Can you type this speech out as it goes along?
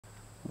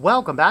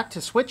Welcome back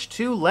to Switch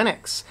to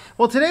Linux.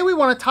 Well, today we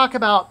want to talk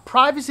about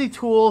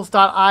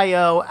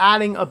PrivacyTools.io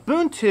adding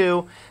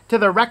Ubuntu to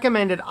the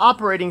recommended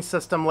operating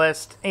system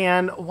list,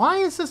 and why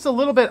is this a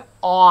little bit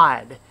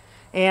odd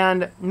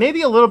and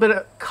maybe a little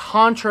bit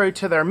contrary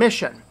to their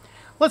mission.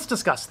 Let's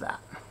discuss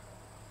that.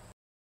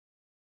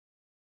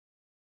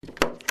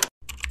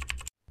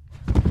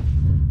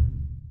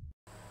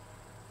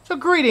 So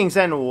greetings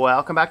and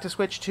welcome back to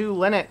Switch to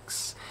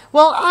Linux.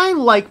 Well, I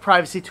like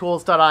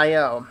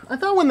PrivacyTools.io. I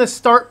thought when the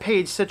start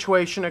page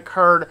situation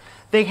occurred,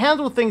 they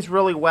handled things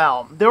really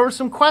well. There were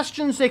some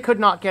questions they could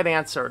not get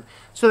answered,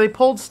 so they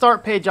pulled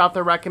start page off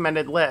the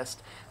recommended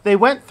list. They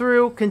went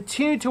through,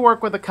 continued to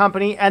work with the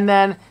company, and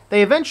then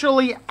they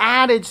eventually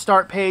added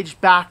start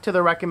page back to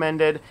the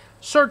recommended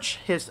search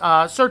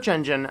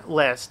engine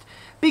list.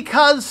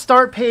 Because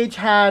start page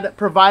had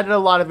provided a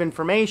lot of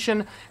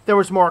information, there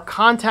was more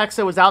context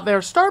that was out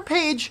there. Start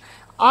page,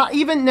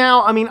 even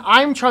now, I mean,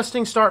 I'm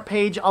trusting start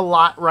page a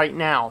lot right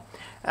now.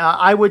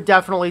 I would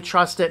definitely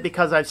trust it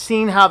because I've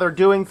seen how they're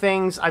doing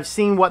things. I've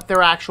seen what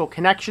their actual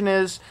connection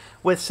is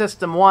with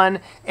System 1,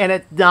 and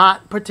it's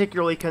not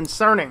particularly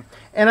concerning.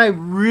 And I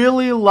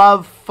really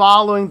love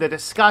following the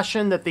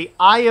discussion that the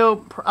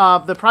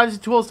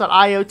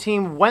PrivacyTools.io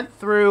team went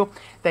through.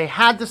 They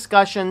had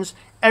discussions.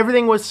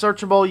 Everything was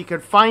searchable. You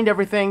could find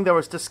everything. There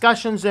was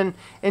discussions in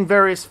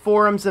various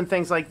forums and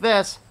things like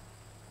this.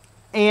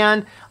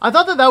 And I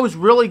thought that that was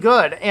really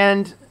good.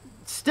 And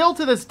still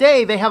to this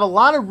day, they have a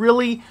lot of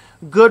really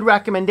good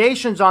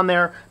recommendations on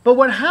there. But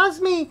what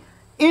has me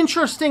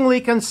interestingly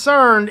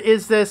concerned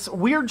is this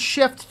weird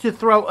shift to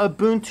throw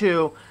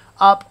Ubuntu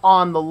up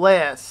on the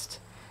list.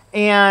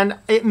 And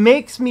it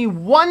makes me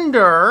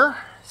wonder,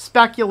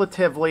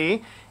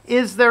 speculatively,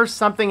 is there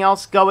something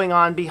else going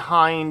on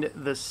behind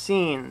the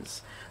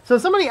scenes? So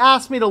somebody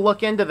asked me to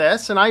look into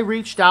this, and I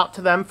reached out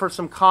to them for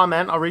some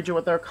comment. I'll read you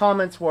what their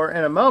comments were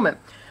in a moment.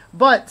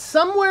 But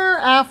somewhere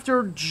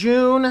after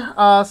June,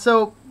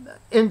 so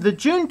in the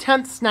June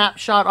 10th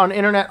snapshot on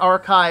Internet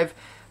Archive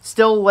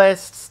still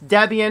lists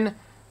Debian,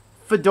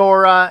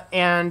 Fedora,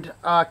 and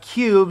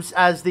Cubes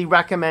as the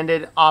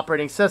recommended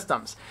operating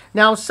systems.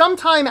 Now,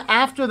 sometime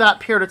after that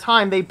period of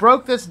time, they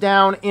broke this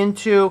down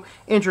into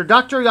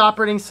introductory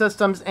operating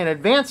systems and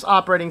advanced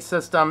operating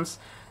systems,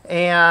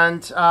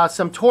 and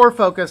some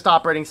Tor-focused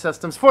operating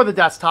systems for the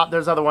desktop.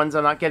 There's other ones.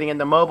 I'm not getting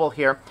into mobile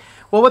here.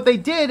 Well, what they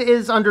did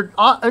is under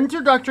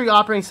introductory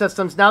operating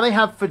systems, now they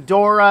have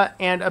Fedora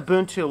and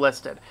Ubuntu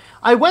listed.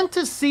 I went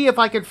to see if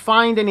I could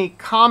find any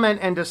comment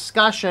and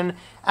discussion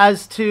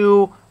as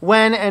to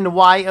when and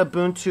why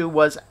Ubuntu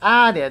was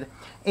added.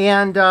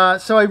 And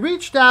so I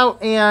reached out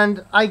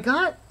and I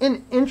got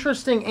an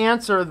interesting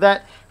answer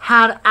that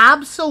had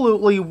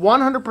absolutely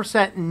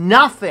 100%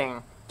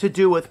 nothing to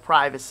do with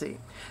privacy.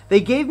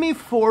 They gave me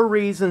 4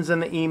 reasons in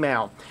the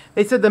email.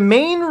 They said the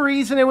main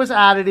reason it was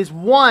added is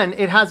 1,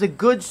 it has a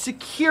good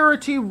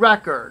security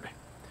record,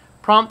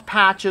 prompt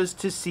patches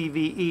to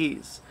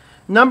CVEs.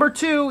 Number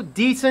 2,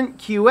 decent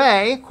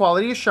QA,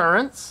 quality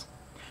assurance,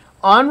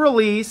 on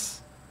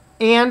release,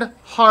 and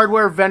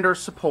hardware vendor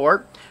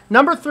support.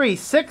 Number 3,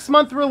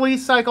 6-month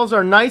release cycles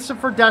are nicer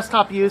for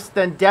desktop use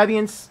than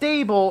Debian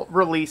stable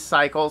release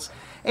cycles.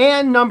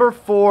 And number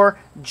 4,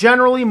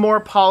 generally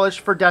more polished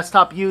for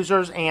desktop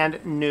users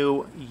and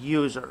new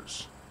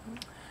users.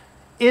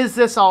 Is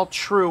this all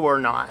true or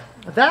not?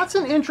 That's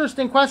an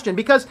interesting question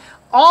because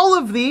all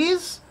of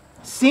these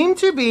seem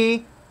to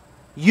be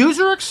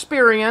user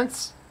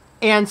experience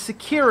and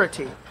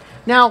security.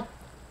 Now,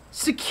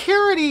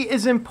 security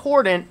is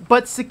important,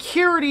 but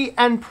security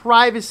and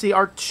privacy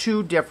are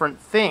 2 different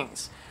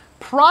things.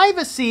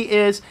 Privacy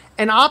is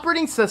an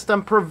operating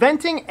system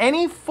preventing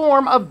any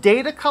form of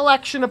data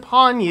collection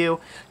upon you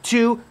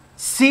to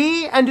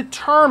see and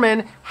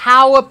determine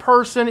how a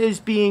person is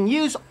being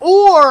used,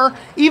 or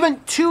even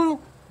to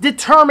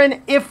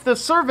determine if the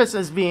service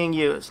is being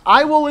used.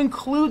 I will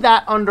include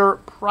that under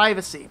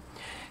privacy.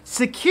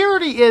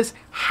 Security is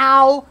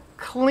how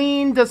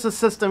clean does the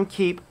system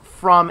keep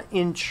from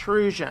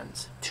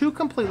intrusions. 2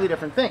 completely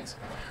different things.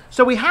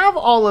 So we have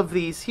all of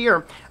these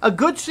here. A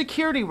good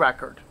security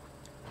record.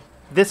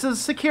 This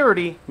is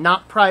security,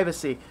 not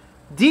privacy.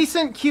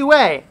 Decent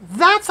QA,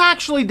 that's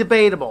actually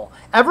debatable.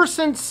 Ever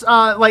since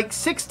like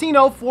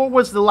 1604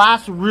 was the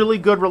last really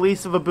good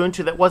release of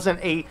Ubuntu that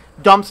wasn't a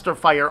dumpster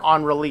fire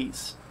on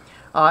release.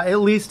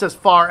 At least as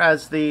far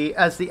as the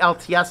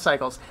LTS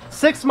cycles.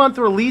 6-month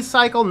release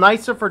cycle,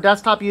 nicer for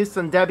desktop use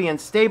than Debian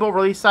stable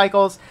release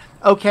cycles.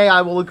 Okay,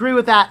 I will agree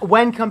with that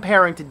when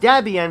comparing to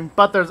Debian,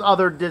 but there's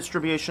other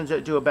distributions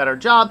that do a better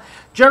job.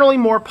 Generally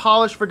more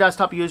polished for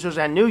desktop users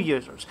and new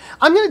users.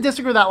 I'm going to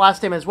disagree with that last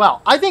statement as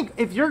well. I think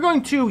if you're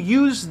going to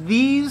use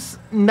these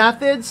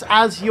methods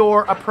as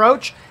your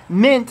approach,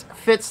 Mint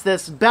fits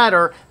this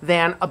better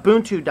than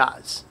Ubuntu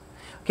does.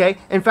 Okay,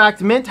 in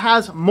fact, Mint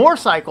has more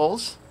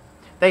cycles.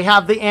 They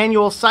have the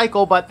annual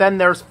cycle, but then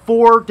there's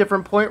 4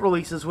 different point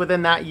releases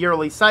within that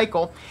yearly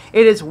cycle.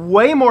 It is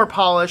way more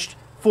polished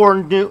for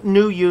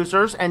new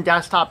users and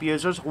desktop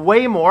users,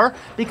 way more,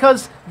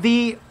 because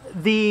the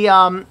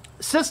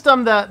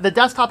system, the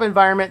desktop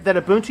environment that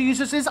Ubuntu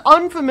uses, is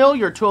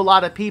unfamiliar to a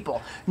lot of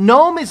people.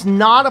 GNOME is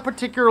not a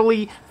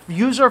particularly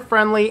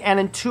user-friendly and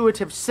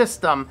intuitive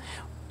system.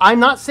 I'm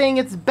not saying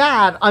it's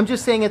bad, I'm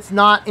just saying it's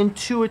not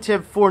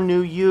intuitive for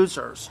new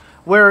users,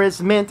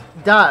 whereas Mint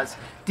does.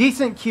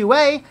 Decent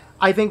QA,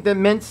 I think that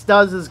Mint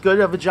does as good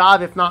of a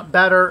job, if not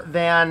better,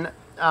 than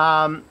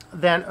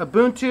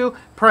Ubuntu,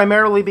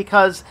 primarily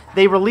because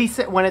they release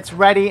it when it's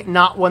ready,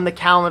 not when the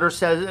calendar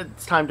says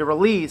it's time to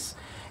release.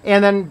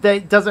 And then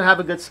it doesn't have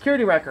a good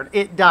security record.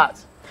 It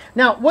does.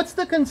 Now, what's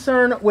the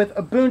concern with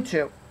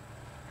Ubuntu?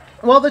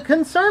 Well, the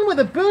concern with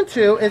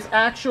Ubuntu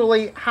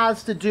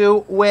has to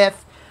do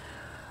with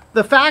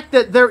the fact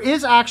that there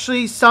is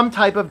actually some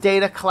type of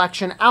data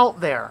collection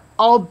out there,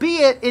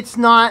 albeit it's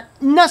not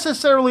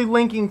necessarily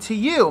linking to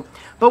you.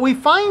 But we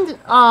find,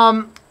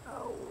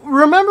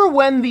 remember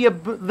when the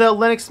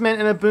Linux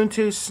Mint and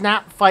Ubuntu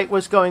snap fight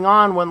was going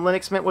on when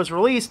Linux Mint was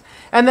released,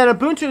 and then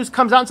Ubuntu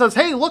comes out and says,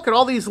 hey, look at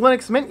all these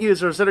Linux Mint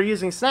users that are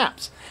using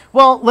snaps.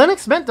 Well,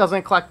 Linux Mint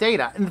doesn't collect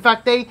data. In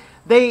fact,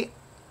 they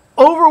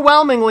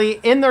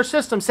overwhelmingly in their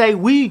system say,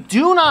 we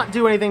do not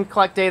do anything to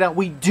collect data.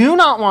 We do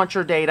not want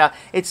your data.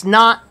 It's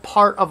not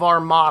part of our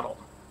model.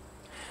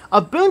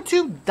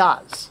 Ubuntu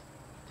does.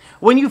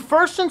 When you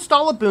first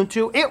install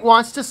Ubuntu, it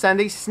wants to send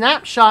a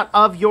snapshot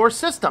of your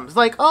system. It's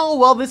like, oh,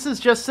 well, this is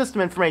just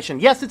system information.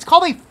 Yes, it's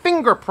called a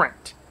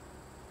fingerprint,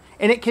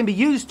 and it can be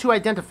used to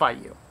identify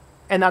you,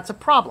 and that's a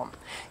problem.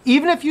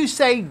 Even if you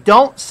say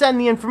don't send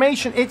the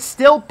information, it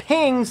still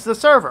pings the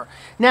server.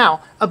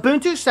 Now,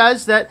 Ubuntu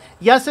says that,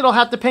 yes, it'll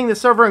have to ping the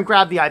server and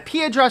grab the IP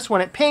address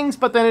when it pings,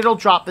 but then it'll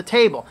drop the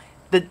table.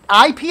 The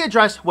IP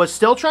address was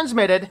still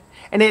transmitted,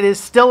 and it is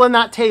still in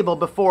that table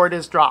before it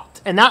is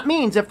dropped. And that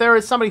means if there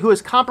is somebody who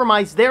has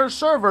compromised their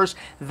servers,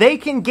 they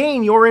can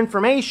gain your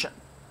information.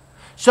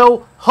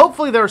 So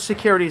hopefully their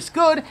security is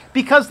good,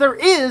 because there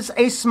is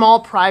a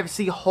small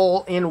privacy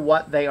hole in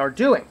what they are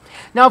doing.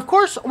 Now, of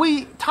course,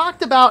 we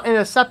talked about in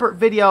a separate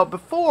video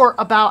before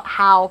about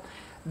how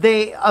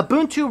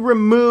Ubuntu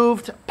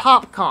removed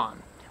PopCon,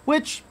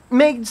 which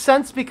made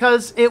sense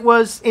because it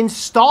was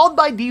installed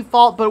by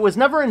default, but it was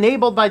never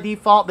enabled by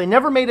default. They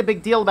never made a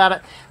big deal about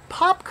it.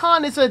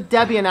 PopCon is a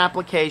Debian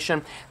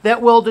application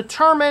that will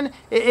determine,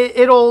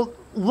 it'll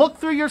look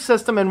through your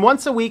system, and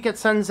once a week it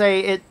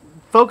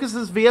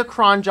focuses via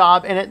cron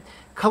job, and it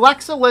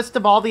collects a list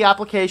of all the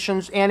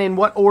applications and in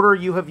what order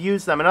you have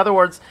used them. In other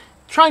words,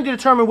 trying to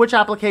determine which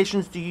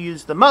applications do you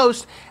use the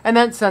most, and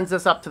then sends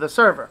this up to the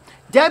server.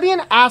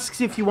 Debian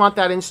asks if you want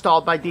that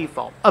installed by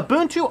default.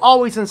 Ubuntu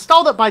always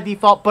installed it by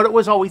default, but it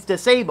was always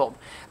disabled.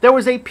 There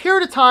was a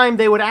period of time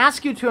they would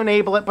ask you to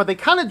enable it, but they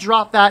kind of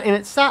dropped that, and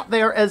it sat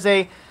there as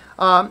a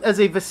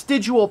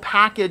vestigial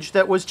package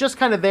that was just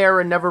kind of there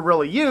and never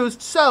really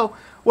used. So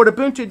what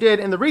Ubuntu did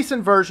in the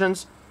recent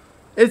versions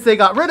is they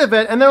got rid of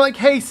it, and they're like,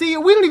 hey, see,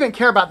 we don't even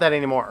care about that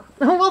anymore.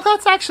 Well,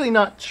 that's actually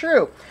not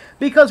true,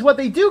 because what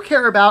they do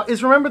care about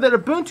is, remember that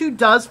Ubuntu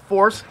does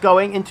force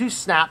going into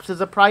snaps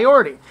as a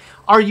priority.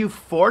 Are you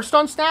forced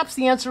on snaps?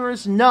 The answer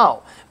is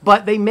no,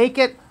 but they make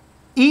it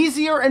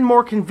easier and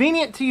more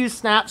convenient to use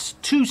snaps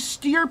to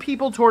steer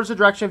people towards the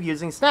direction of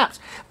using snaps.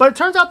 But it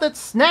turns out that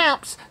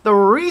snaps, the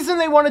reason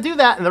they want to do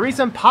that, and the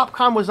reason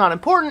PopCon was not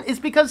important, is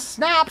because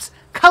snaps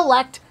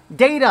collect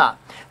data.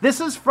 This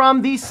is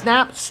from the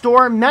Snap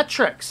Store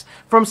metrics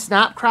from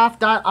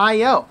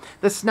snapcraft.io.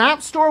 The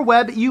Snap Store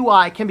web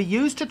UI can be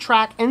used to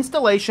track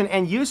installation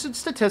and usage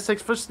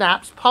statistics for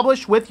snaps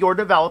published with your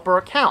developer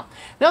account.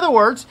 In other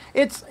words,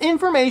 it's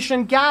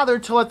information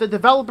gathered to let the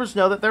developers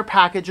know that their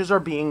packages are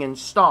being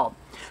installed.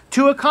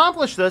 To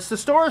accomplish this, the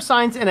store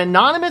assigns an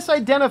anonymous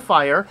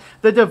identifier,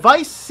 the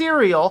device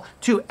serial,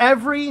 to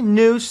every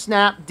new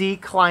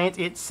Snapd client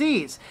it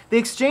sees. The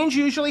exchange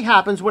usually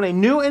happens when a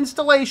new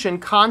installation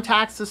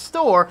contacts the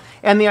store,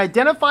 and the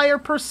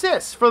identifier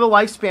persists for the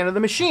lifespan of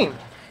the machine.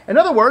 In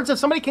other words, if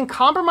somebody can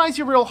compromise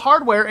your real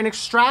hardware and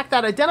extract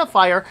that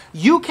identifier,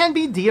 you can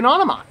be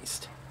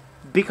de-anonymized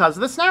because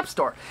of the Snap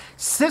Store.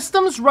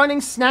 Systems running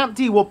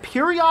Snapd will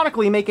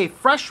periodically make a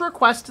fresh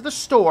request to the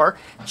store,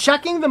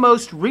 checking the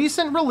most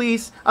recent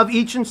release of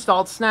each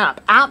installed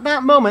snap. At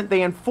that moment,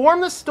 they inform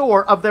the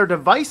store of their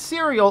device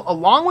serial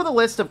along with a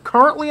list of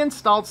currently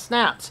installed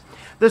snaps.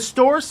 The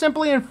store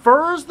simply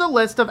infers the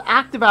list of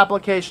active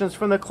applications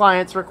from the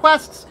client's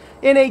requests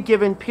in a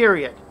given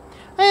period.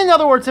 In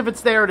other words, if it's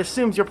there, it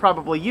assumes you're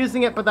probably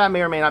using it, but that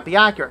may or may not be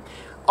accurate.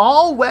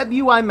 All web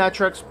UI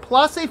metrics,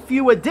 plus a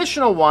few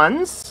additional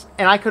ones,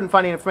 and I couldn't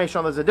find any information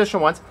on those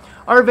additional ones,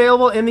 are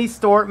available in the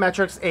Store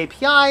Metrics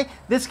API.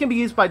 This can be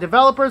used by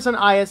developers and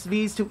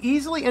ISVs to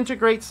easily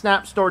integrate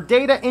Snap Store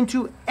data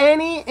into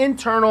any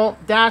internal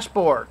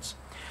dashboards.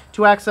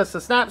 To access the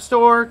Snap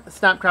Store,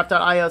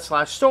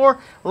 snapcraft.io/store,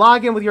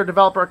 log in with your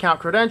developer account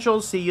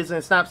credentials. See using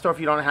the Snap Store if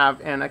you don't have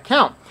an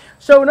account.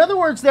 So in other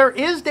words, there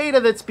is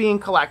data that's being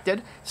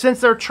collected.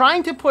 Since they're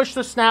trying to push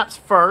the snaps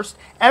first,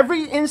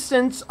 every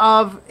instance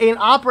of an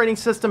operating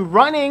system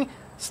running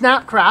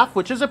Snapcraft,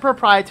 which is a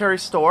proprietary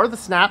store. The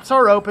snaps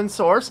are open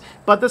source,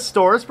 but the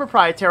store is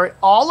proprietary.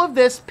 All of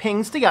this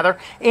pings together,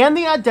 and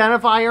the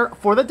identifier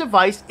for the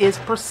device is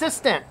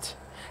persistent.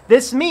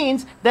 This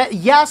means that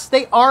yes,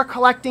 they are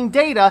collecting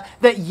data,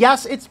 that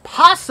yes, it's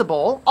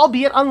possible,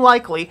 albeit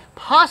unlikely,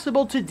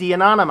 possible to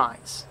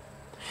de-anonymize.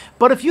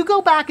 But if you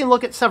go back and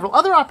look at several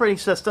other operating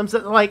systems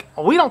that are like,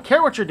 we don't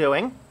care what you're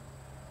doing,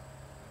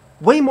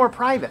 way more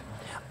private.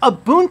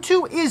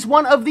 Ubuntu is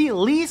one of the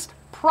least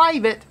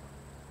private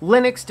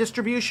Linux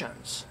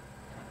distributions.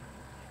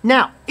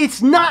 Now,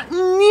 it's not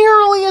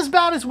nearly as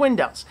bad as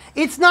Windows.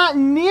 It's not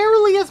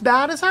nearly as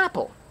bad as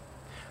Apple.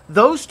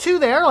 Those two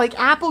there, like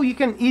Apple, you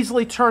can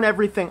easily turn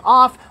everything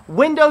off.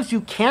 Windows,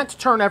 you can't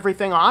turn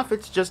everything off.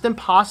 It's just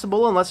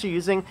impossible unless you're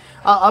using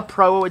a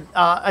Pro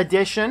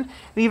edition. And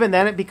even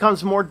then, it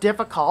becomes more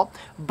difficult.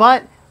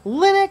 But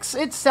Linux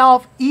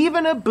itself,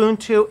 even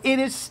Ubuntu, it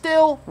is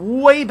still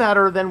way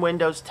better than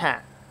Windows 10.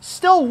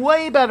 Still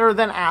way better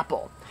than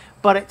Apple.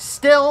 But it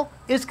still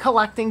is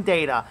collecting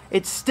data.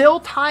 It's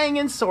still tying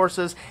in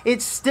sources.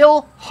 It's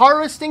still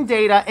harvesting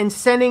data and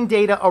sending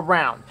data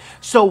around.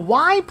 So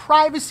why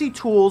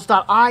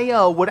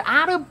PrivacyTools.io would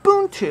add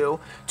Ubuntu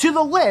to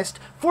the list,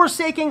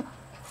 forsaking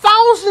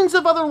thousands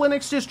of other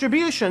Linux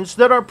distributions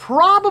that are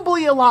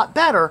probably a lot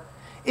better,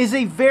 is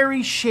a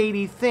very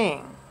shady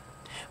thing.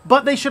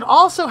 But they should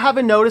also have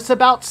a notice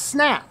about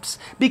snaps,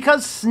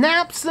 because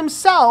snaps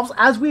themselves,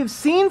 as we've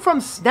seen from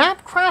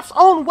Snapcraft's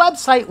own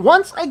website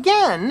once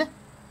again,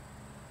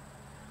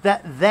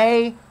 that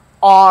they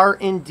are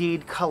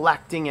indeed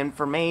collecting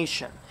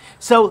information.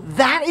 So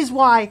that is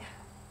why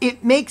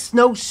it makes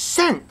no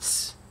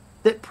sense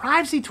that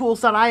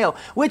PrivacyTools.io,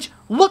 which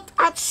looked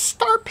at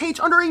start page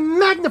under a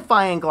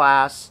magnifying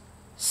glass,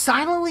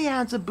 silently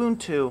adds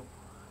Ubuntu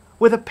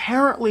with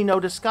apparently no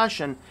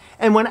discussion.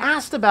 And when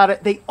asked about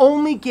it, they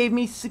only gave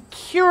me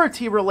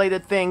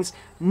security-related things,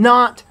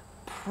 not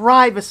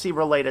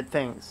privacy-related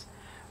things.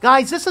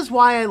 Guys, this is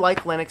why I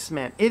like Linux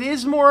Mint. It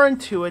is more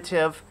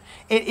intuitive.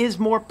 It is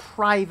more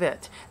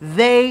private.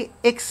 They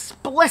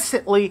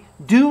explicitly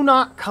do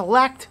not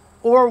collect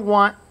or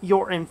want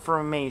your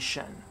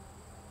information.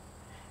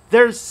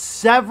 There's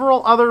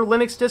several other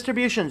Linux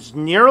distributions,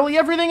 nearly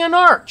everything in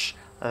Arch.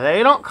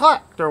 They don't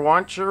collect or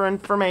want your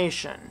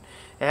information.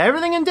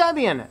 Everything in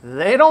Debian,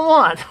 they don't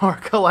want or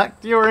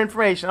collect your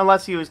information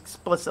unless you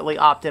explicitly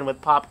opt in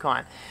with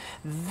Popcorn.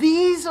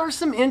 These are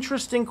some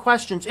interesting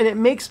questions, and it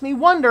makes me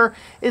wonder,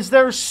 is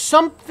there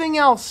something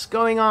else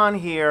going on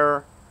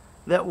here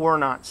that we're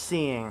not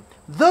seeing?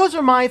 Those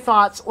are my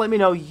thoughts. Let me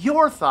know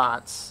your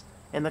thoughts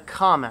in the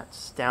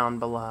comments down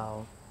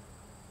below.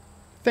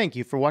 Thank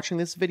you for watching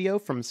this video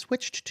from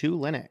Switched to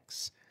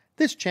Linux.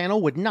 This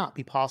channel would not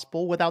be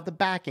possible without the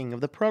backing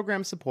of the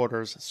program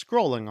supporters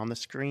scrolling on the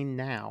screen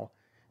now.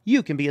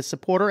 You can be a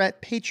supporter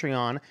at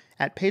Patreon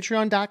at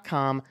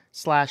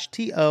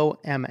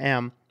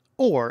patreon.com/TOMM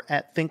or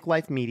at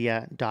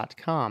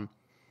thinklifemedia.com.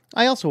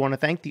 I also want to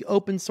thank the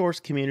open source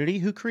community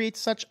who creates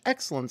such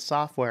excellent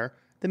software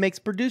that makes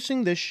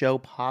producing this show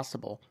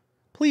possible.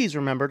 Please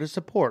remember to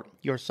support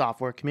your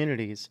software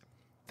communities.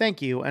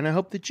 Thank you, and I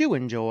hope that you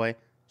enjoy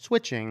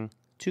switching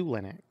to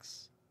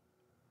Linux.